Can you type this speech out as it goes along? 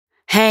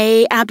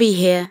Hey, Abby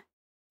here.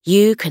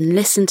 You can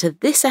listen to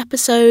this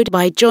episode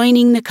by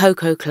joining the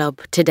Coco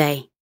Club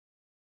today.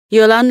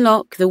 You'll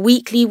unlock the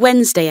weekly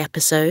Wednesday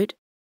episode,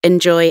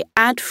 enjoy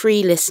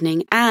ad-free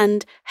listening,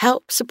 and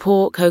help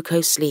support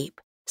Coco's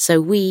sleep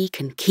so we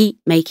can keep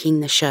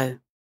making the show.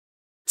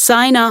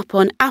 Sign up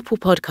on Apple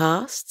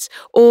Podcasts,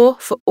 or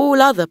for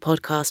all other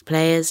podcast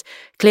players,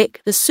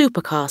 click the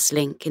Supercast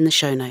link in the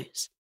show notes.